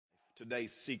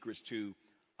today's secrets to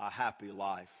a happy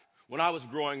life. When I was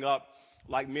growing up,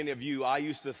 like many of you, I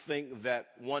used to think that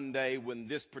one day when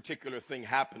this particular thing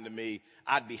happened to me,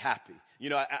 I'd be happy.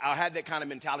 You know, I had that kind of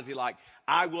mentality like,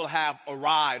 I will have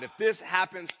arrived. If this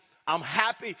happens, I'm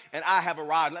happy and I have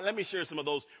arrived. Let me share some of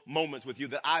those moments with you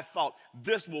that I thought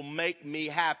this will make me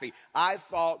happy. I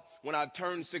thought when I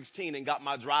turned 16 and got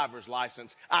my driver's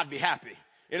license, I'd be happy.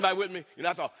 Anybody with me? You know,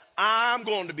 I thought, I'm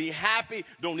going to be happy.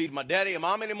 Don't need my daddy and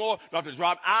mom anymore. Don't have to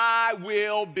drive. I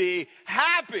will be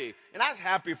happy. And I was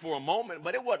happy for a moment,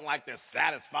 but it wasn't like this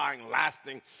satisfying,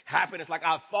 lasting happiness like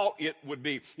I thought it would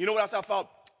be. You know what else I thought?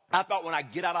 I thought when I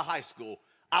get out of high school,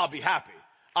 I'll be happy.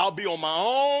 I'll be on my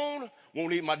own. Won't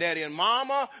need my daddy and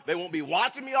mama. They won't be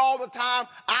watching me all the time.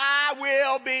 I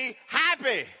will be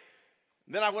happy.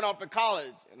 Then I went off to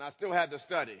college, and I still had to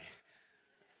study.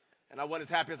 And I wasn't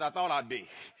as happy as I thought I'd be.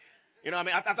 You know what I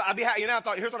mean? I thought I'd be happy. You know,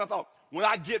 here's what I thought. When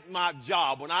I get my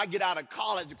job, when I get out of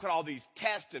college and put all these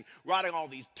tests and writing all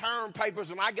these term papers,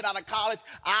 when I get out of college,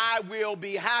 I will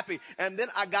be happy. And then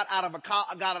I got out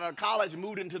of college,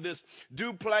 moved into this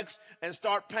duplex and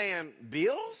start paying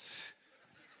bills.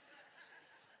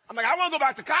 I'm like, I want to go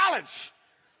back to college.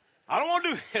 I don't want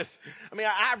to do this. I mean,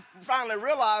 I finally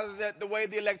realized that the way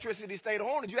the electricity stayed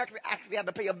on, you actually had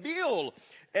to pay a bill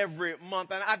every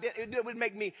month. And it would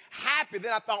make me happy.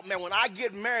 Then I thought, man, when I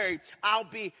get married, I'll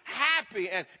be happy.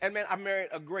 And man, I married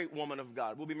a great woman of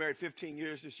God. We'll be married 15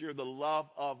 years this year, the love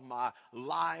of my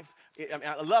life.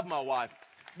 I love my wife.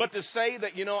 But to say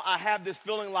that, you know, I have this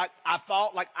feeling like I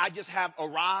thought like I just have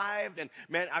arrived and,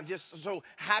 man, I'm just so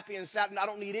happy and sad and I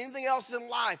don't need anything else in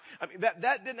life. I mean,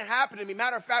 that didn't happen to me.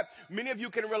 Matter of fact, many of you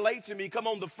can relate to me. Come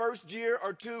on, the first year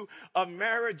or two of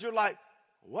marriage, you're like,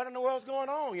 what in the world's going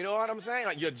on? You know what I'm saying?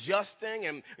 Like you're adjusting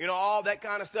and, you know, all that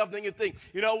kind of stuff. Then you think,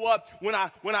 you know what? When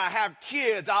I have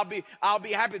kids, I'll be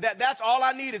happy. That's all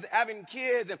I need is having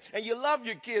kids. And you love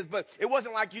your kids, but it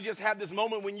wasn't like you just had this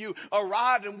moment when you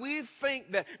arrived. And we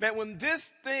think that, man, when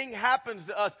this thing happens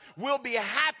to us, we'll be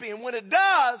happy. And when it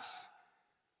does,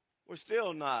 we're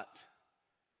still not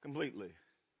completely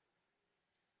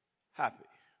happy.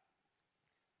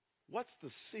 What's the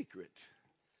secret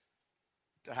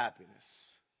to happiness?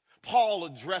 Paul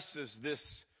addresses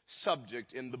this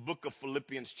subject in the book of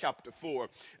Philippians chapter 4.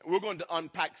 We're going to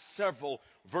unpack several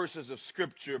verses of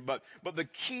scripture, but the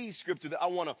key scripture that I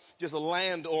want to just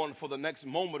land on for the next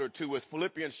moment or two is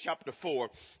Philippians chapter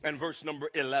 4 and verse number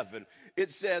 11.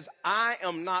 It says, I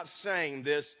am not saying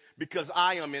this because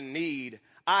I am in need.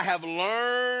 I have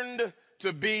learned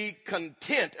to be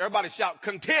content. Everybody shout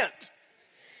content.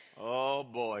 Oh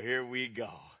boy, here we go.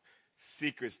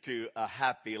 Secrets to a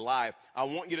happy life. I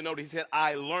want you to know that he said,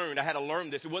 I had to learn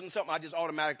this. It wasn't something I just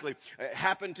automatically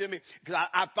happened to me. Because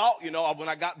I thought, you know, when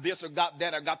I got this or got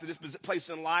that or got to this place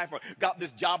in life or got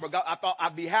this job I thought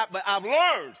I'd be happy. But I've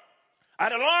learned. I had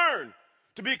to learn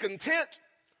to be content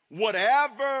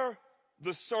whatever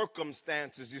the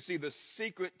circumstances. You see, the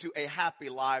secret to a happy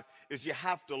life is you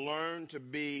have to learn to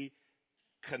be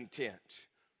content.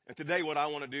 And today what I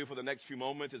want to do for the next few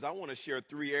moments is I want to share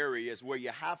 3 areas where you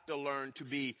have to learn to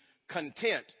be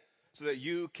content so that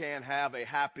you can have a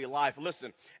happy life.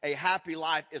 Listen, a happy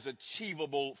life is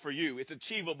achievable for you. It's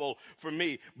achievable for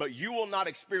me. But you will not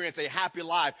experience a happy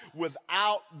life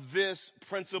without this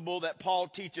principle that Paul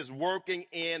teaches working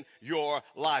in your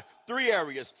life. 3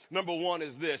 areas. Number 1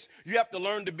 is this. You have to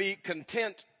learn to be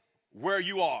content where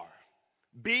you are.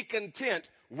 Be content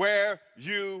where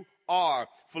you are.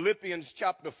 Philippians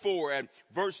chapter 4 and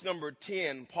verse number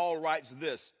 10, Paul writes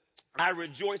this, I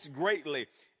rejoice greatly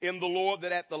in the Lord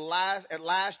that at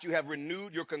last you have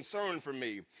renewed your concern for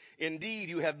me. Indeed,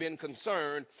 you have been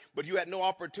concerned, but you had no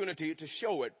opportunity to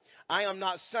show it. I am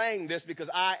not saying this because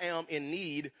I am in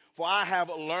need, for I have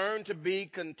learned to be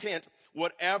content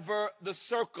whatever the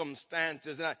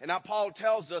circumstances. And now Paul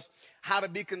tells us how to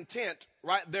be content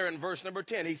right there in verse number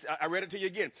 10. I read it to you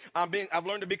again. I've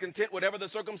learned to be content whatever the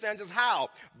circumstances. How?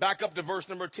 Back up to verse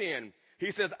number 10.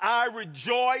 He says, I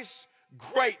rejoice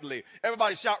greatly.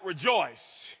 Everybody shout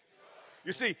rejoice.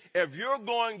 You see, if you're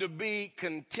going to be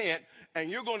content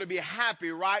and you're going to be happy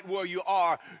right where you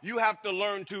are, you have to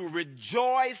learn to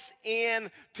rejoice in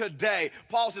today.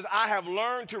 Paul says, I have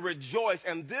learned to rejoice.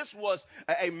 And this was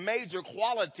a major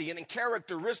quality and a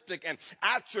characteristic and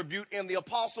attribute in the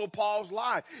Apostle Paul's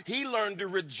life. He learned to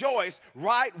rejoice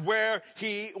right where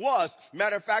he was.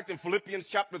 Matter of fact, in Philippians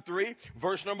chapter 3,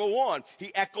 verse number 1,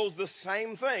 he echoes the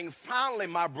same thing. Finally,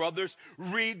 my brothers,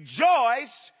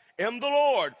 rejoice in the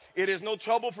Lord. It is no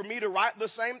trouble for me to write the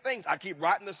same things. I keep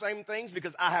writing the same things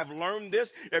because I have learned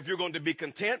this. If you're going to be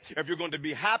content, if you're going to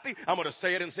be happy, I'm going to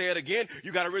say it and say it again.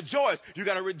 You got to rejoice. You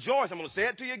got to rejoice. I'm going to say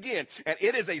it to you again. And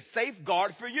it is a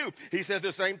safeguard for you. He says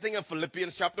the same thing in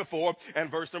Philippians chapter 4 and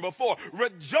verse number 4.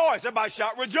 Rejoice. Everybody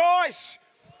shout, rejoice.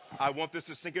 I want this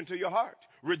to sink into your heart.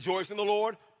 Rejoice in the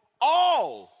Lord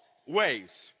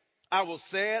always. I will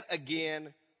say it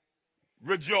again,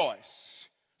 rejoice.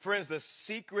 Friends, the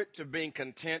secret to being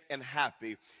content and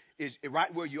happy is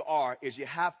right where you are, is you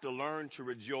have to learn to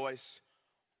rejoice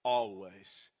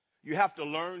always. You have to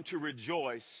learn to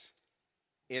rejoice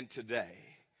in today.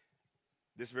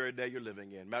 This very day you're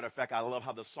living in. Matter of fact, I love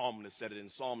how the psalmist said it in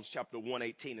Psalms chapter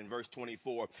 118 and verse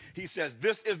 24. He says,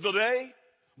 this is the day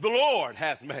the Lord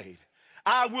has made.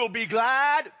 I will be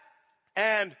glad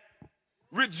and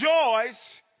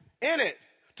rejoice in it.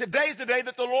 Today's the day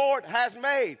that the Lord has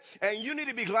made. And you need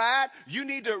to be glad. You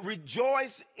need to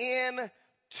rejoice in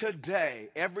today.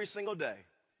 Every single day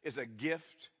is a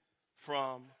gift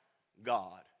from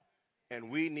God. And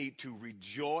we need to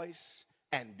rejoice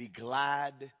and be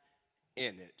glad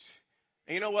in it.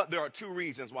 And you know what? There are two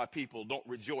reasons why people don't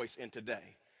rejoice in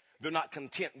today. They're not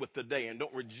content with today and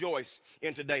don't rejoice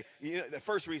in today. You know, the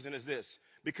first reason is this,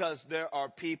 because there are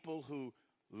people who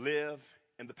live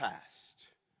in the past.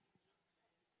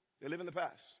 They live in the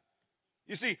past.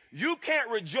 You see, you can't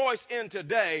rejoice in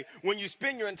today when you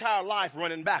spend your entire life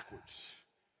running backwards.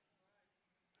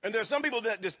 And there are some people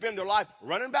that just spend their life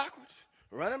running backwards,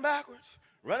 running backwards,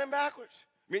 running backwards.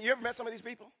 I mean, you ever met some of these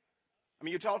people? I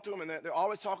mean, you talk to them and they're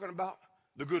always talking about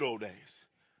the good old days.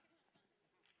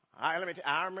 I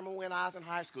remember when I was in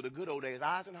high school, the good old days.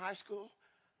 I was in high school.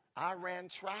 I ran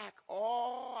track.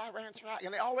 Oh, I ran track.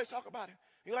 And they always talk about it.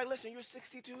 You're like, listen, you're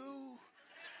 62.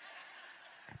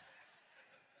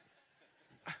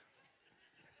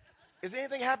 Is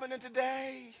anything happening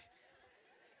today?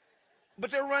 But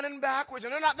they're running backwards,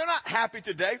 and they're not happy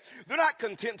today. They're not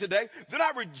content today. They're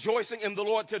not rejoicing in the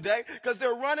Lord today because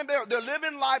they're running there. They're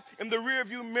living life in the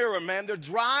rearview mirror, man. They're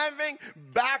driving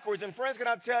backwards. And friends, can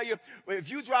I tell you, if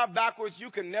you drive backwards,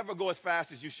 you can never go as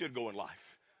fast as you should go in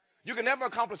life. You can never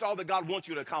accomplish all that God wants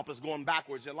you to accomplish going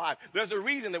backwards in life. There's a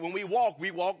reason that when we walk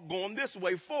going this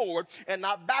way forward and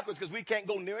not backwards because we can't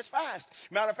go near as fast.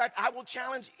 Matter of fact, I will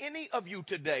challenge any of you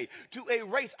today to a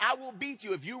race. I will beat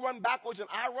you. If you run backwards and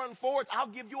I run forwards, I'll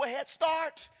give you a head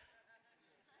start.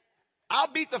 I'll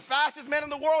beat the fastest man in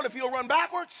the world if he'll run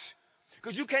backwards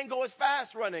because you can't go as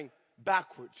fast running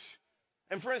backwards.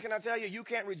 And friends, can I tell you, you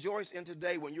can't rejoice in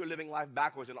today when you're living life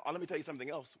backwards. And let me tell you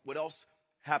something else. What else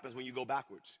happens when you go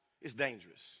backwards? It's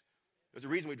dangerous. There's a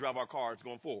reason we drive our cars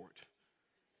going forward.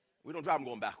 We don't drive them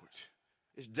going backwards.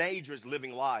 It's dangerous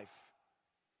living life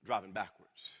driving backwards.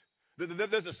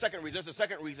 There's a second reason. There's a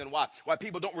second reason why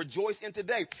people don't rejoice in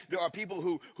today. There are people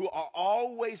who are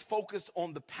always focused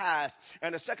on the past.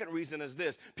 And the second reason is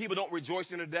this. People don't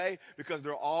rejoice in today because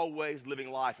they're always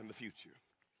living life in the future.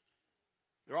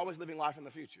 They're always living life in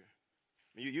the future.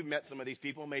 You've met some of these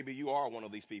people. Maybe you are one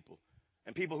of these people.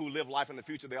 And people who live life in the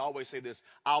future, they always say this,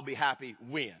 I'll be happy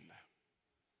when.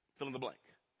 Fill in the blank.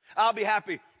 I'll be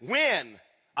happy when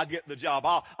I get the job.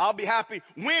 I'll be happy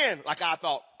when, like I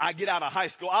thought, I get out of high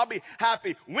school. I'll be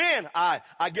happy when I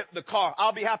get the car.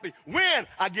 I'll be happy when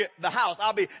I get the house.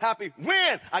 I'll be happy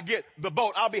when I get the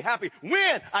boat. I'll be happy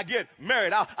when I get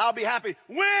married. I'll be happy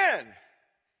when.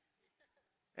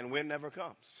 And when never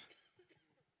comes.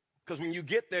 Because when you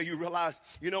get there, you realize,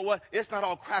 you know what? It's not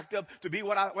all cracked up to be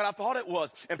what I thought it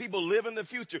was. And people live in the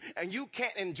future. And you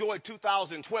can't enjoy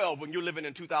 2012 when you're living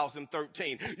in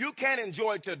 2013. You can't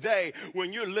enjoy today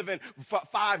when you're living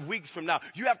 5 weeks from now.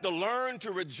 You have to learn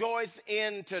to rejoice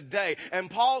in today. And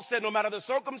Paul said, no matter the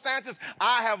circumstances,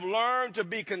 I have learned to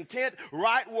be content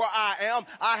right where I am.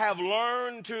 I have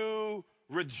learned to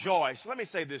rejoice. Let me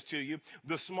say this to you.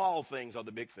 The small things are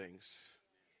the big things.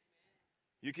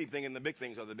 You keep thinking the big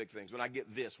things are the big things. When I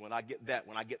get this, when I get that,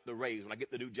 when I get the raise, when I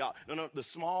get the new job. No, the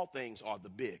small things are the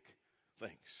big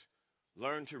things.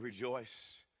 Learn to rejoice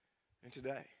in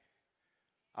today.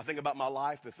 I think about my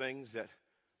life, the things that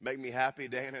make me happy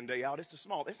day in and day out. It's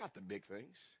not the big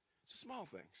things. It's the small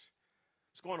things.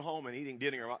 It's going home and eating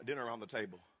dinner around the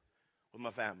table with my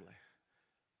family.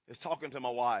 It's talking to my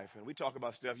wife, and we talk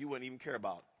about stuff you wouldn't even care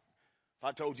about. If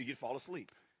I told you, you'd fall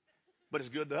asleep. But it's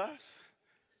good to us.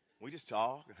 We just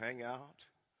talk and hang out.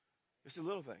 It's the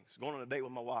little things. Going on a date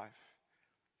with my wife.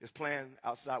 It's playing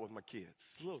outside with my kids.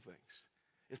 It's the little things.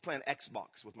 It's playing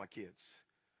Xbox with my kids.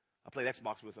 I played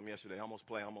Xbox with them yesterday. I almost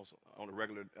on a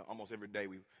regular, almost every day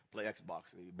we play Xbox,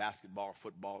 basketball, or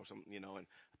football, or something, and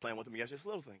playing with them yesterday. Just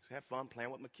little things. Have fun playing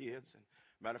with my kids. And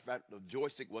matter of fact, the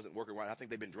joystick wasn't working right. I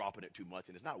think they've been dropping it too much,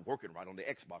 and it's not working right on the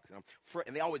Xbox.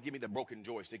 And they always give me the broken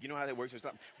joystick. You know how that works? It's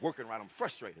not working right. I'm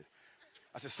frustrated.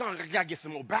 I said, son, I got to get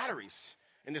some more batteries.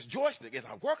 And this joystick is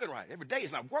not working right. Every day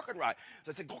it's not working right.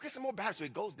 So I said, go get some more batteries. So he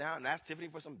goes down and asks Tiffany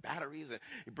for some batteries. And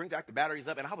he brings back the batteries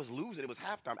up. And I was losing. It was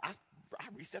halftime. I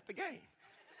reset the game.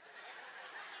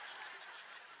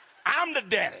 I'm the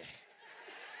daddy.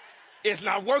 It's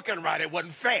not working right. It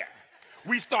wasn't fair.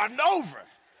 We starting over.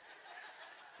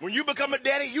 When you become a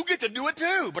daddy, you get to do it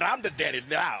too. But I'm the daddy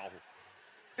now.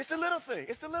 It's the little thing.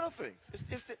 It's the little things.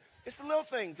 It's the little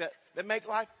things that make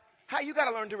life. How you got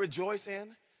to learn to rejoice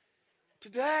in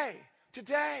today.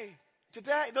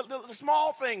 The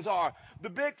small things are the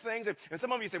big things. And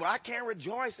some of you say, well, I can't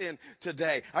rejoice in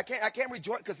today. I can't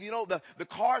rejoice because, the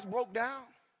cars broke down.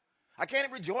 I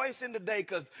can't rejoice in today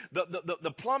because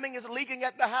the plumbing is leaking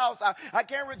at the house. I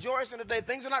can't rejoice in today.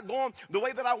 Things are not going the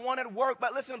way that I want at work.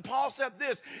 But listen, Paul said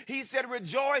this. He said,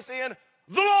 rejoice in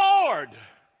the Lord.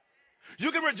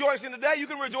 You can rejoice in the day. You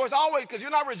can rejoice always because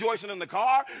you're not rejoicing in the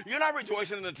car. You're not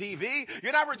rejoicing in the TV.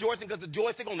 You're not rejoicing because the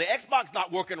joystick on the Xbox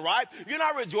not working right. You're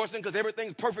not rejoicing because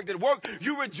everything's perfect at work.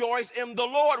 You rejoice in the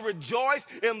Lord. Rejoice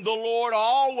in the Lord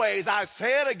always. I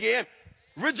say it again.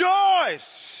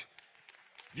 Rejoice.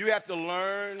 You have to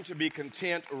learn to be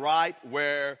content right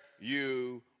where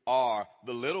you are.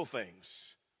 The little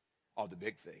things are the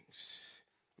big things.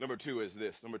 Number two is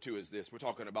this. We're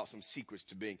talking about some secrets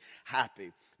to being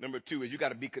happy. Number two is you got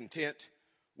to be content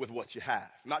with what you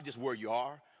have. Not just where you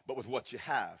are, but with what you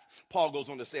have. Paul goes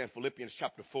on to say in Philippians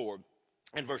chapter 4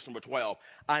 and verse number 12,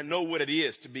 I know what it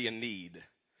is to be in need,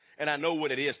 and I know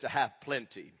what it is to have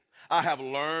plenty. I have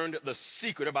learned the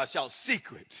secret. Everybody shout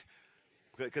secret.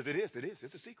 Because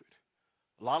it's a secret.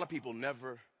 A lot of people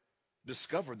never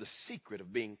discover the secret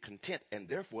of being content, and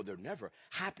therefore they're never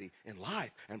happy in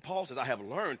life. And Paul says, I have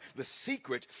learned the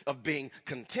secret of being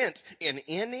content in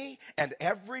any and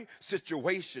every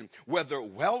situation, whether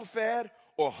well-fed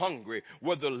or hungry,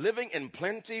 whether living in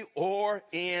plenty or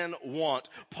in want.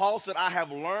 Paul said, I have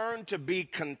learned to be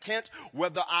content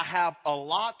whether I have a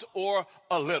lot or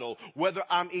a little, whether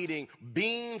I'm eating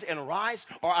beans and rice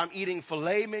or I'm eating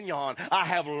filet mignon. I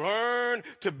have learned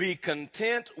to be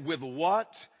content with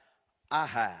what I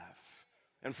have.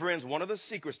 And friends, one of the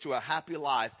secrets to a happy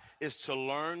life is to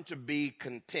learn to be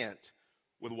content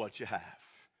with what you have.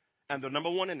 And the number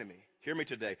one enemy, hear me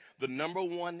today, the number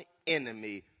one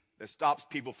enemy that stops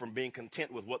people from being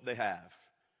content with what they have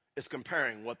is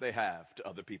comparing what they have to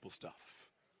other people's stuff.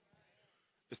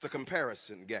 It's the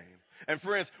comparison game. And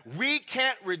friends, we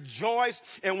can't rejoice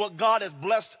in what God has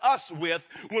blessed us with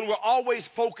when we're always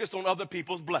focused on other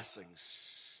people's blessings.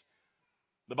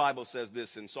 The Bible says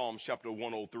this in Psalms chapter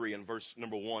 103 and verse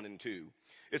number 1 and 2.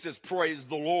 It says, praise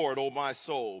the Lord, O my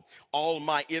soul. All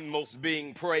my inmost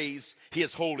being, praise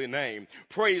his holy name.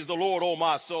 Praise the Lord, O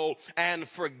my soul, and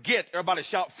forget. Everybody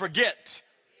shout, forget.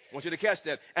 I want you to catch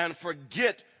that. And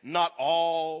forget not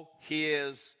all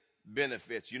his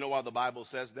benefits. You know why the Bible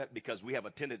says that? Because we have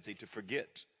a tendency to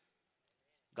forget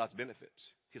God's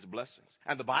benefits, his blessings.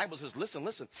 And the Bible says,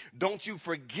 listen, don't you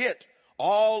forget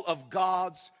all of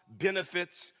God's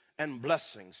benefits and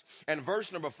blessings. And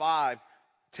verse number 5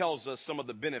 tells us some of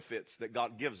the benefits that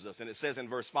God gives us. And it says in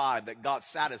verse 5 that God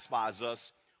satisfies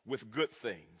us with good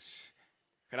things.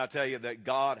 Can I tell you that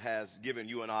God has given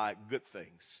you and I good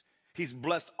things? He's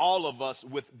blessed all of us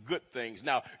with good things.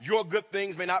 Now, your good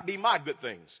things may not be my good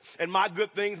things, and my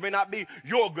good things may not be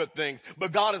your good things,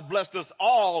 but God has blessed us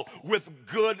all with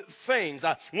good things.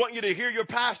 I want you to hear your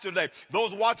pastor today.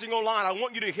 Those watching online, I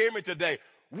want you to hear me today.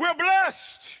 We're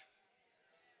blessed.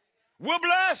 We're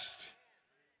blessed.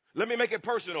 Let me make it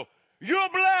personal. You're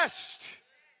blessed.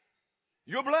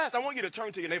 You're blessed. I want you to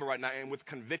turn to your neighbor right now and with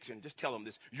conviction, just tell them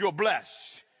this. You're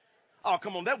blessed. Oh,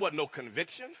 come on. That wasn't no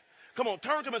conviction. Come on,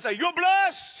 turn to him and say, you're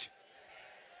blessed.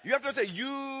 You have to say,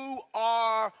 you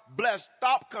are blessed.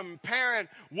 Stop comparing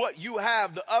what you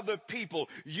have to other people.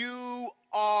 You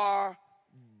are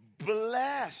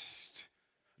blessed.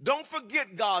 Don't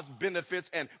forget God's benefits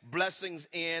and blessings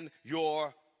in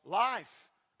your life.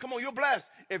 Come on, you're blessed.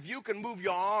 If you can move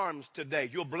your arms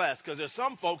today, you're blessed. Because there's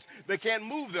some folks that can't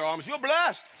move their arms. You're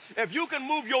blessed. If you can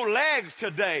move your legs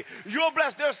today, you're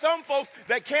blessed. There's some folks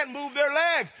that can't move their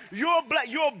legs.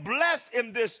 You're blessed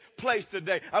in this place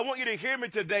today. I want you to hear me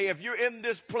today. If you're in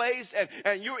this place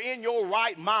and you're in your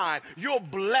right mind, you're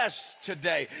blessed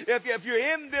today. If you're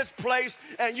in this place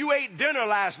and you ate dinner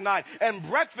last night and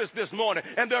breakfast this morning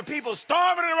and there are people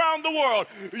starving around the world,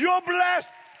 you're blessed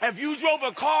If you drove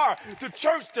a car to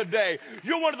church today,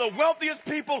 you're one of the wealthiest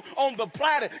people on the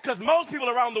planet because most people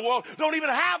around the world don't even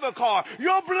have a car.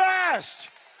 You're blessed.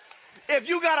 If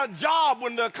you got a job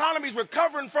when the economy's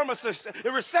recovering from a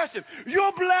recession,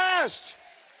 you're blessed.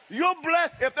 You're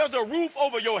blessed if there's a roof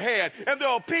over your head and there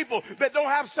are people that don't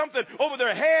have something over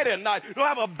their head at night, don't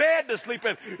have a bed to sleep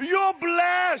in. You're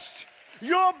blessed.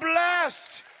 You're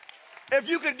blessed. If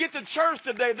you could get to church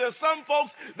today, there's some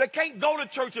folks that can't go to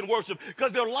church and worship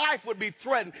because their life would be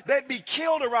threatened. They'd be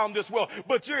killed around this world.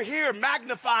 But you're here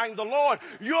magnifying the Lord.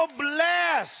 You're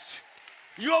blessed.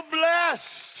 You're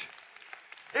blessed.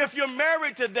 If you're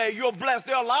married today, you're blessed.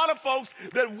 There are a lot of folks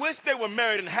that wish they were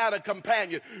married and had a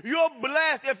companion. You're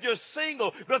blessed. If you're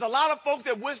single, there's a lot of folks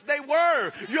that wish they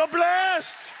were. You're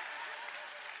blessed.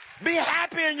 Be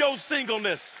happy in your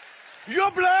singleness.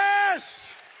 You're blessed.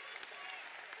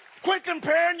 Quit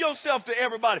comparing yourself to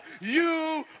everybody.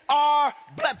 You are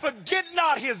blessed. Forget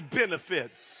not his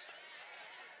benefits.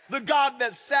 The God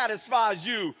that satisfies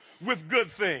you with good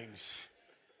things.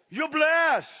 You're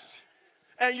blessed.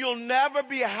 And you'll never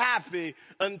be happy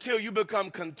until you become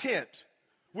content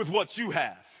with what you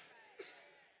have.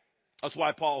 That's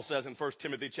why Paul says in 1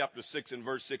 Timothy chapter 6 and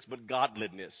verse 6, but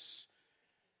godliness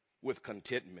with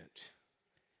contentment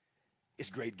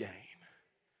is great gain.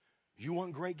 You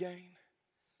want great gain?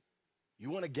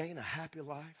 You want to gain a happy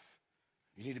life?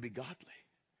 You need to be godly.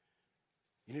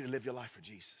 You need to live your life for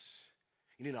Jesus.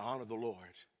 You need to honor the Lord.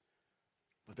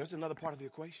 But there's another part of the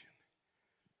equation.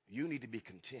 You need to be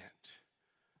content.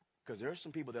 Because there are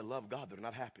some people that love God that are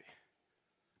not happy.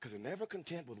 Because they're never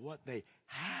content with what they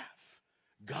have.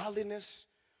 Godliness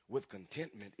with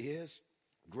contentment is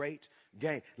great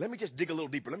gain. Let me just dig a little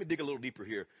deeper. Let me dig a little deeper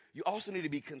here. You also need to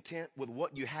be content with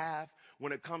what you have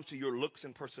when it comes to your looks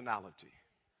and personality.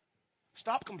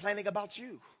 Stop complaining about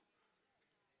you.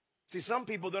 See, some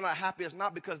people, they're not happy. It's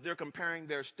not because they're comparing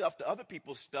their stuff to other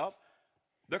people's stuff.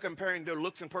 They're comparing their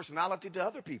looks and personality to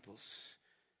other people's.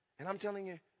 And I'm telling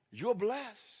you, you're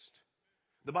blessed.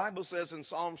 The Bible says in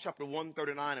Psalm chapter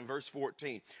 139 and verse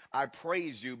 14, I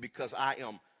praise you because I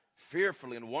am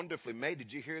fearfully and wonderfully made.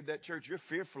 Did you hear that, church? You're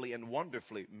fearfully and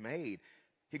wonderfully made.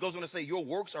 He goes on to say, your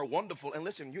works are wonderful. And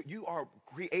listen, you are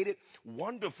created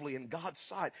wonderfully in God's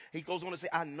sight. He goes on to say,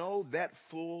 I know that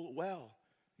full well.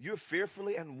 You're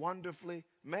fearfully and wonderfully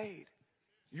made.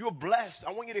 You're blessed.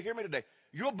 I want you to hear me today.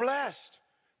 You're blessed.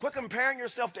 Quit comparing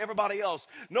yourself to everybody else.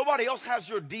 Nobody else has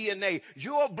your DNA.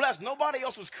 You're blessed. Nobody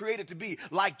else was created to be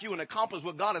like you and accomplish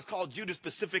what God has called you to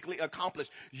specifically accomplish.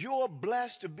 You're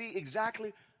blessed to be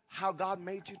exactly how God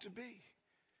made you to be.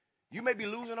 You may be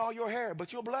losing all your hair,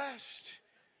 but you're blessed.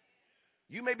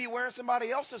 You may be wearing somebody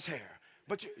else's hair,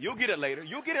 but you'll get it later.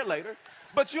 You'll get it later,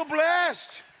 but you're blessed.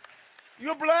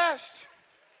 You're blessed.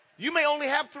 You may only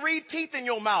have 3 teeth in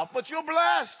your mouth, but you're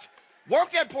blessed.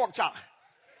 Work that pork chop.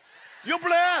 You're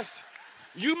blessed.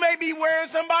 You may be wearing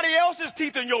somebody else's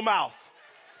teeth in your mouth,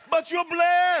 but you're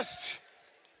blessed.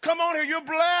 Come on here, you're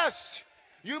blessed.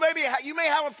 You may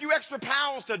have a few extra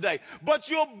pounds today, but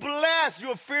you're blessed.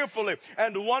 You're fearfully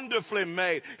and wonderfully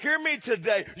made. Hear me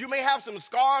today. You may have some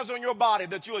scars on your body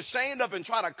that you're ashamed of and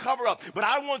try to cover up, but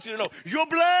I want you to know you're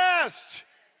blessed.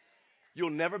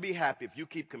 You'll never be happy if you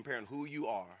keep comparing who you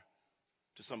are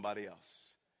to somebody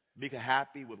else. Be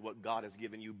happy with what God has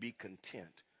given you. Be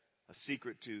content. A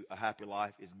secret to a happy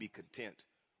life is be content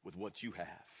with what you have.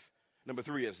 Number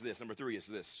 3 is this.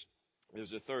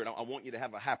 There's a third. I want you to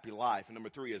have a happy life. And number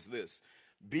 3 is this.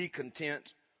 Be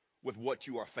content with what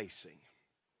you are facing.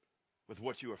 With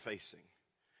what you are facing.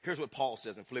 Here's what Paul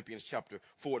says in Philippians chapter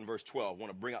 4 and verse 12. I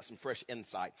want to bring out some fresh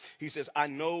insight. He says, I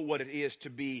know what it is to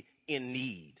be in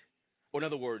need. Or in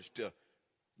other words, to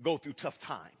go through tough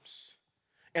times.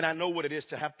 And I know what it is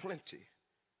to have plenty.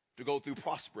 To go through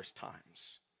prosperous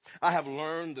times. I have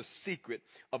learned the secret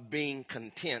of being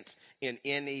content in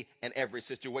any and every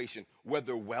situation,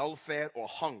 whether well-fed or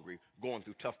hungry. Going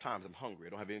through tough times, I'm hungry.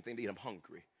 I don't have anything to eat, I'm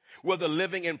hungry. Whether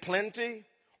living in plenty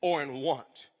or in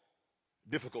want.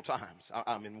 Difficult times,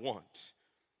 I'm in want.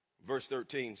 Verse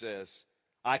 13 says,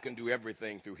 I can do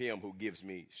everything through him who gives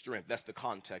me strength. That's the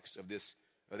context of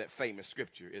that famous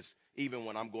scripture. Is even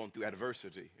when I'm going through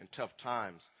adversity and tough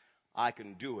times, I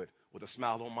can do it with a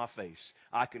smile on my face.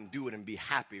 I can do it and be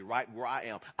happy right where I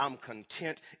am. I'm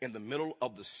content in the middle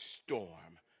of the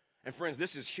storm. And friends,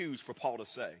 this is huge for Paul to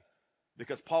say,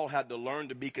 because Paul had to learn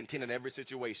to be content in every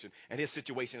situation, and his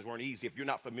situations weren't easy. If you're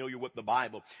not familiar with the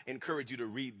Bible, I encourage you to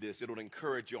read this. It'll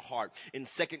encourage your heart. In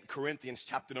 2 Corinthians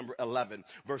chapter number 11,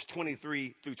 verse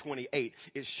 23 through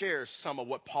 28, it shares some of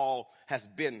what Paul has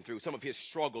been through, some of his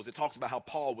struggles. It talks about how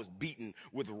Paul was beaten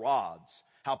with rods,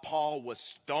 how Paul was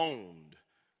stoned.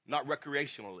 not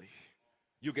recreationally.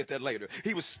 You get that later.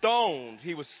 He was stoned.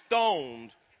 He was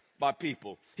stoned by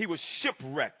people. He was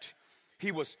shipwrecked.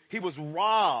 He was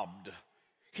robbed.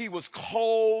 He was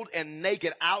cold and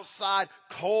naked, outside,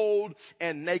 cold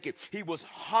and naked. He was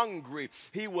hungry.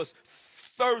 He was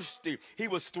thirsty. He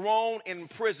was thrown in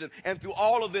prison. And through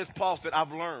all of this, Paul said,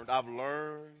 I've learned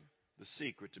the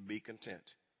secret to be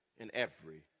content in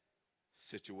every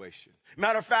situation.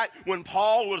 Matter of fact, when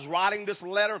Paul was writing this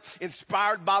letter,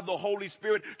 inspired by the Holy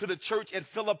Spirit to the church at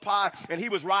Philippi, and he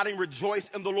was writing, rejoice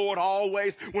in the Lord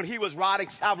always. When he was writing,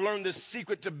 I've learned the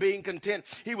secret to being content,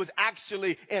 he was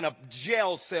actually in a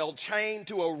jail cell, chained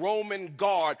to a Roman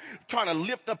guard, trying to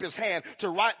lift up his hand to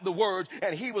write the words,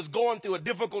 and he was going through a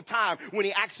difficult time when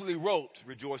he actually wrote,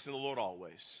 rejoice in the Lord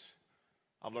always.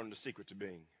 I've learned the secret to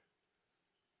being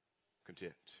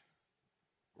content,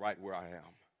 right where I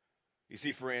am. You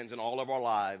see, friends, in all of our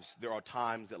lives, there are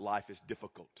times that life is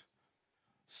difficult.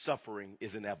 Suffering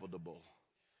is inevitable,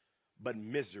 but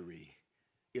misery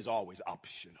is always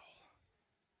optional.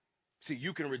 See,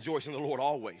 you can rejoice in the Lord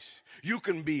always. You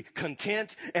can be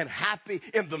content and happy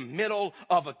in the middle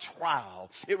of a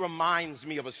trial. It reminds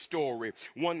me of a story.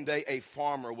 One day a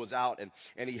farmer was out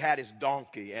and he had his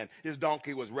donkey, and his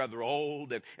donkey was rather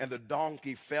old, and the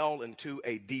donkey fell into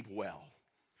a deep well.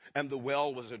 And the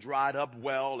well was a dried up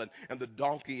well, and the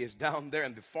donkey is down there,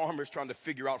 and the farmer is trying to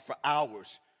figure out for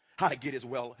hours how to get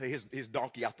his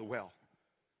donkey out the well.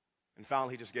 And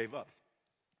finally he just gave up.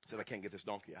 He said, I can't get this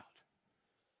donkey out.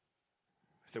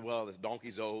 I said, well, this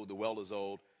donkey's old, the well is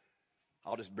old.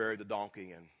 I'll just bury the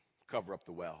donkey and cover up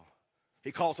the well.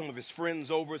 He called some of his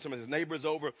friends over, some of his neighbors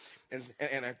over,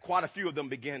 and quite a few of them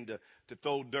began to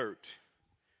throw dirt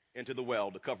into the well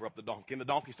to cover up the donkey. And the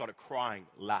donkey started crying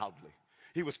loudly.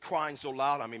 He was crying so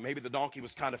loud, I mean, maybe the donkey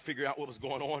was kind of figuring out what was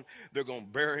going on. They're going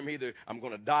to bury me. I'm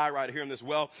going to die right here in this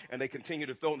well. And they continue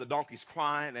to throw, and the donkey's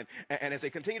crying. And as they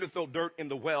continue to throw dirt in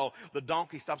the well, the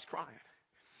donkey stops crying.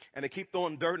 And they keep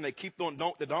throwing dirt, and they keep throwing,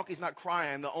 the donkey's not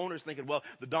crying. The owner's thinking, well,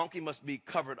 the donkey must be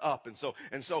covered up. And so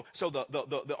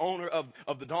the owner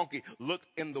of the donkey looked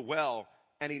in the well,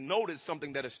 and he noticed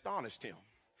something that astonished him.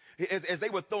 As they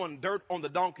were throwing dirt on the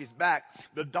donkey's back,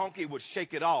 the donkey would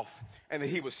shake it off, and then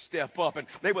he would step up. And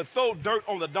they would throw dirt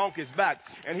on the donkey's back,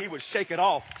 and he would shake it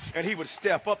off, and he would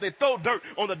step up. They'd throw dirt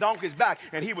on the donkey's back,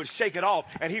 and he would shake it off,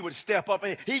 and he would step up.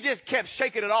 And he just kept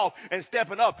shaking it off and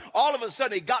stepping up. All of a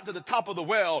sudden, he got to the top of the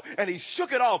well, and he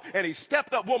shook it off, and he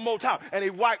stepped up one more time, and he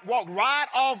walked right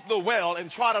off the well and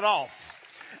trotted off.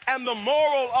 And the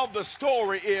moral of the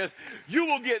story is you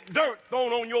will get dirt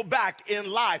thrown on your back in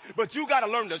life, but you got to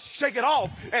learn to shake it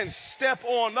off and step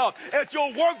on up. At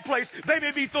your workplace, they may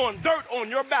be throwing dirt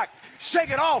on your back. Shake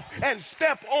it off and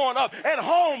step on up. At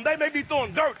home, they may be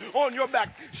throwing dirt on your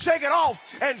back. Shake it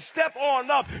off and step on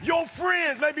up. Your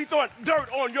friends may be throwing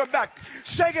dirt on your back.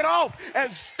 Shake it off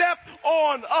and step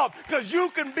on up, because you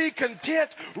can be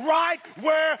content right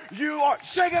where you are.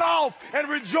 Shake it off and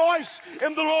rejoice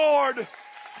in the Lord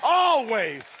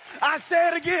always. I say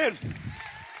it again.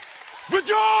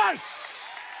 Rejoice.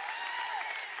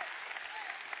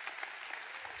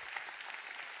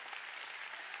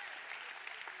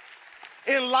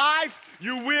 In life,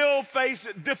 you will face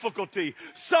difficulty.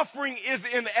 Suffering is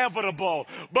inevitable,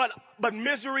 but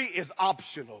misery is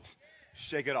optional.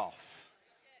 Shake it off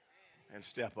and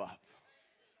step up.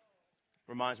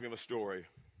 Reminds me of a story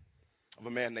of a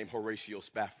man named Horatio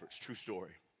Spafford. It's a true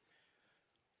story.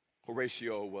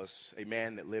 Horatio was a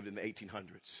man that lived in the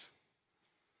 1800s,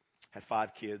 had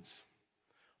 5 kids,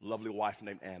 a lovely wife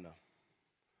named Anna.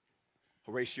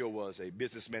 Horatio was a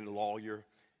businessman and lawyer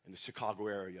in the Chicago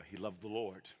area. He loved the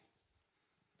Lord.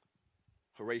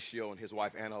 Horatio and his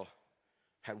wife Anna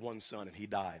had one son, and he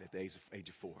died at the age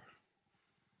of 4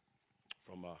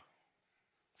 from a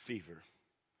fever.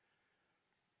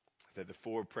 They had the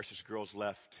 4 precious girls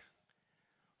left.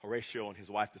 Horatio and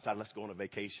his wife decided, let's go on a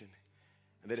vacation.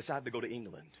 And they decided to go to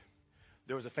England.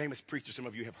 There was a famous preacher, some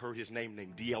of you have heard his name,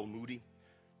 named D.L. Moody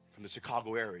from the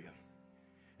Chicago area.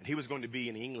 And he was going to be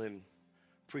in England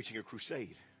preaching a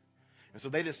crusade. And so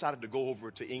they decided to go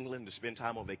over to England to spend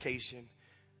time on vacation.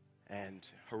 And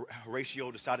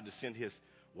Horatio decided to send his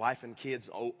wife and kids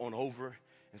on over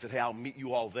and said, hey, I'll meet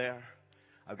you all there.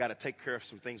 I've got to take care of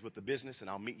some things with the business, and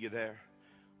I'll meet you there.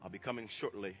 I'll be coming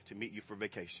shortly to meet you for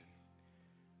vacation.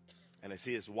 And as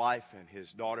his wife and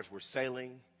his daughters were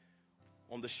sailing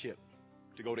on the ship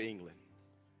to go to England,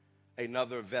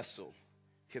 another vessel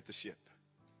hit the ship.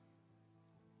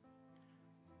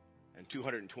 And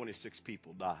 226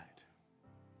 people died,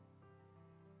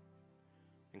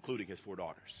 including his 4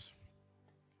 daughters.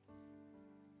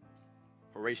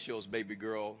 Horatio's baby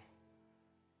girl,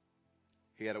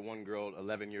 He had a one girl,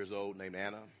 11 years old, named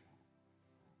Anna,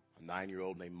 a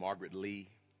 9-year-old named Margaret Lee,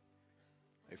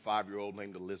 a 5-year-old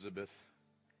named Elizabeth,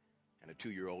 and a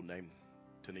 2-year-old named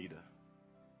Tanita.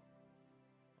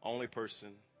 Only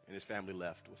person in his family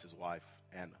left was his wife,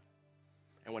 Anna.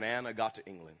 And when Anna got to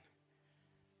England,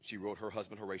 she wrote her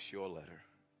husband Horatio a letter.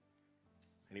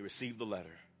 And he received the letter,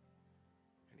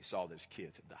 and he saw that his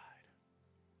kids had died.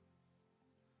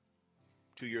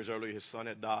 2 years earlier, his son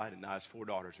had died, and now his 4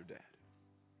 daughters are dead.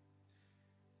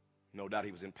 No doubt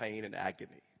he was in pain and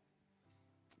agony.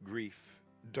 Grief,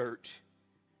 dirt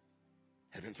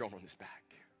had been thrown on his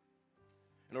back.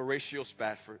 And Horatio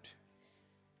Spafford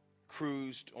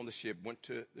cruised on the ship, went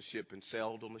to the ship and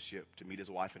sailed on the ship to meet his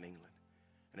wife in England.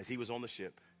 And as he was on the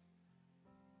ship,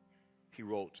 he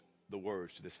wrote the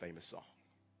words to this famous song.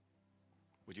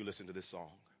 Would you listen to this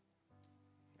song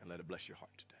and let it bless your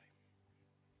heart today?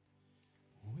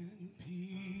 When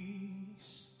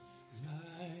peace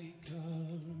like a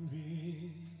river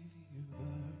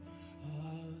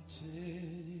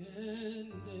attended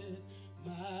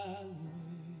my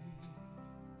way,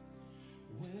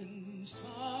 when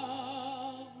sorrows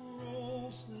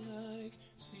like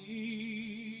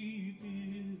sea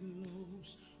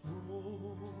billows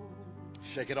roll,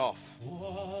 Shake it off.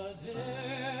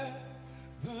 whatever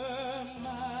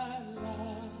my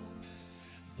life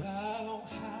thou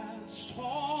hast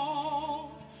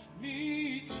taught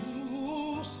me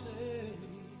to say,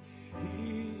 it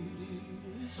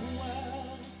is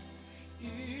well,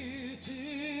 it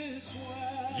is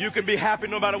well. You can be happy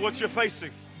no matter what you're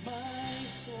facing. My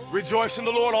soul Rejoice in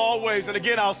the Lord always. And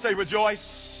again, I'll say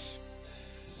rejoice.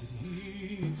 said,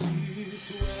 it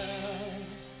is well,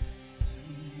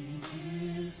 it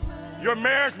is well. Your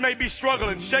marriage may be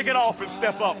struggling. Shake it off and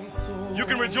step up. You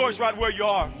can rejoice right where you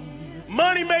are.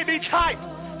 Money may be tight.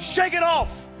 Shake it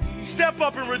off. Step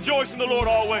up and rejoice in the Lord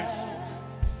always.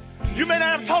 You may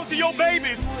not have talked to your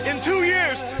babies in 2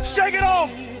 years. Shake it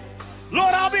off.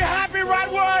 Lord, I'll be happy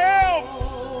right where I am.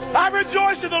 I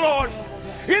rejoice in the Lord.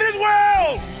 It is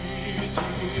well.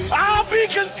 I'll be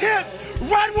content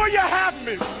right where you have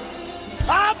me.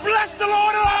 I'll bless the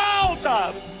Lord at all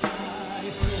times. My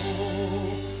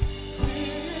soul, it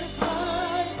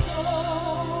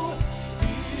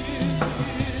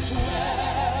is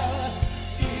well,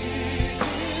 it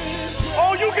is well.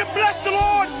 Oh, you can bless the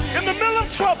Lord in the middle of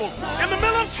trouble, in the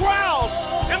middle of trials,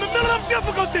 in the middle of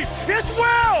difficulty. It's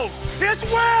well. It's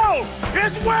well.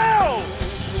 It's well.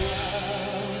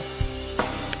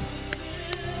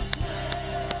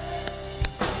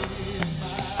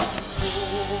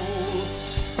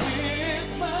 With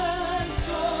my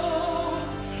soul,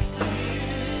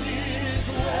 it is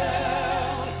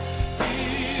well,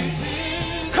 it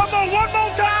is Come on, one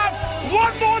more time.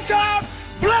 One more time.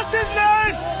 Bless his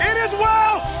name. It is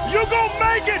well. You're going to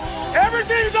make it.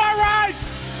 Everything's all right.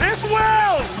 It's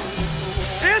well.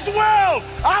 It's well.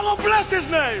 I will bless his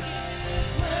name.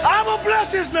 I will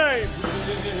bless his name.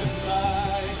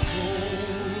 my soul,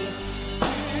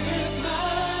 with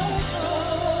my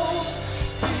soul,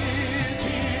 it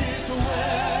is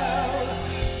well,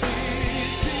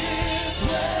 it is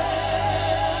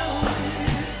well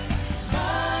with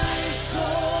my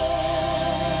soul.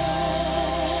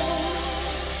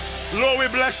 Lord, we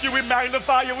bless you, we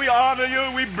magnify you, we honor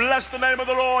you, we bless the name of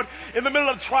the Lord. In the middle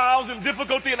of trials and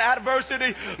difficulty and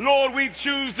adversity, Lord, we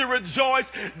choose to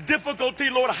rejoice. Difficulty,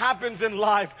 Lord, happens in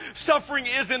life. Suffering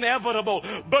is inevitable,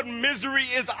 but misery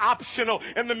is optional.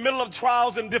 In the middle of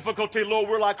trials and difficulty, Lord,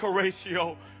 we're like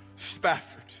Horatio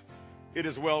Spafford. It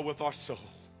is well with our soul,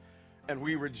 and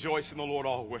we rejoice in the Lord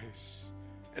always.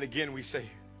 And again, we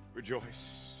say,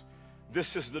 rejoice.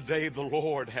 This is the day the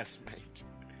Lord has made.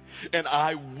 And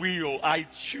I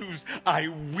choose, I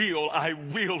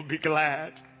will be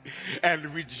glad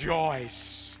and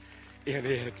rejoice in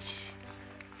it.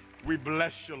 We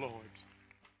bless you, Lord.